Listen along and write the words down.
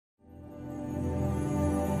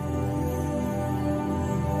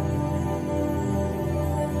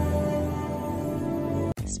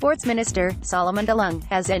Sports Minister, Solomon Dalung,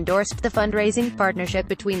 has endorsed the fundraising partnership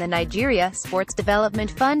between the Nigeria Sports Development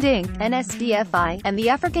Fund Inc. (NSDFI) and the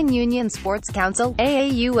African Union Sports Council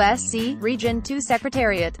 (AUSC) Region 2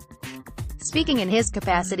 Secretariat. Speaking in his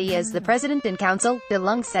capacity as the president and council,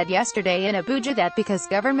 Dalung said yesterday in Abuja that because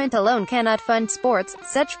government alone cannot fund sports,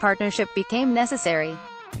 such partnership became necessary.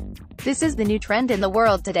 This is the new trend in the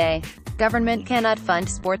world today. Government cannot fund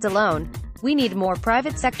sports alone. We need more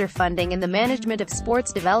private sector funding in the management of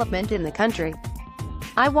sports development in the country.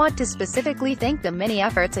 I want to specifically thank the many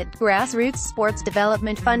efforts at grassroots sports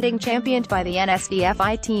development funding championed by the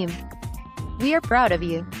NSDFI team. We are proud of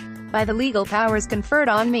you. By the legal powers conferred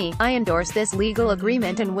on me, I endorse this legal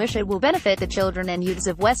agreement and wish it will benefit the children and youths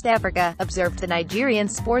of West Africa, observed the Nigerian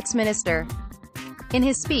sports minister. In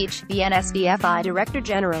his speech, the NSDFI Director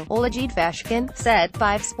General, Olajide Fashikin, said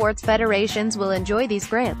 5 sports federations will enjoy these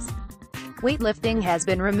grants. Weightlifting has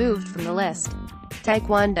been removed from the list.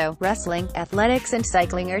 Taekwondo, wrestling, athletics and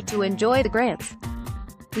cycling are to enjoy the grants.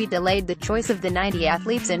 We delayed the choice of the 90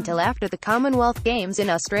 athletes until after the Commonwealth Games in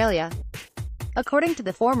Australia. According to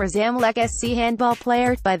the former Zamalek SC handball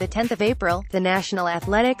player, by the 10th of April, the National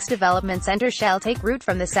Athletics Development Center shall take root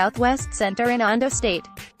from the Southwest Center in Ondo State.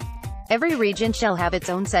 Every region shall have its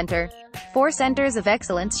own center. 4 centers of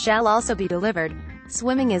excellence shall also be delivered.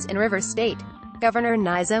 Swimming is in River State. Governor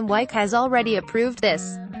Nyesom Wike has already approved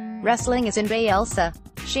this. Wrestling is in Bayelsa.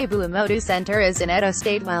 Shebu Imodu Center is in Edo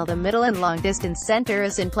State while the Middle and Long Distance Center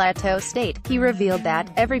is in Plateau State. He revealed that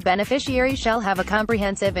every beneficiary shall have a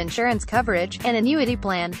comprehensive insurance coverage and annuity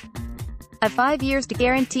plan. At 5 years to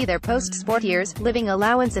guarantee their post-sport years, living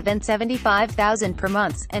allowance of $75,000 per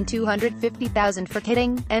month, and $250,000 for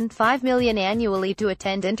kitting, and $5 million annually to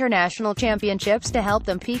attend international championships to help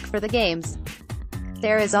them peak for the games.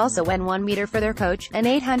 There is also an 1 meter for their coach, an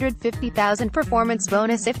 $850,000 performance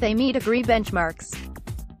bonus if they meet agree benchmarks.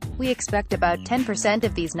 We expect about 10%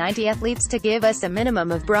 of these 90 athletes to give us a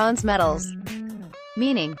minimum of bronze medals.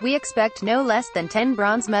 Meaning, we expect no less than 10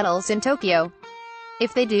 bronze medals in Tokyo.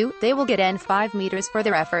 If they do, they will get an 5 meters for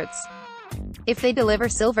their efforts. If they deliver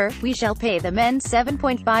silver, we shall pay the men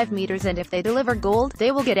 7.5 meters, and if they deliver gold,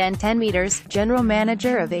 they will get an 10 meters. General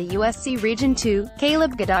Manager of AUSC Region 2,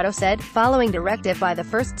 Caleb Gadado said, following directive by the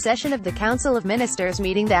first session of the Council of Ministers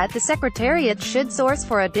meeting that the Secretariat should source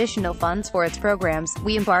for additional funds for its programs,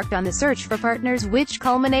 we embarked on the search for partners which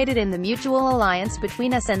culminated in the mutual alliance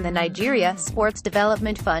between us and the Nigeria Sports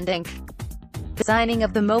Development Fund Inc. The signing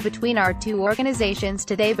of the MOU between our two organizations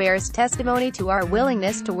today bears testimony to our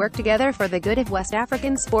willingness to work together for the good of West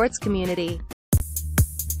African sports community.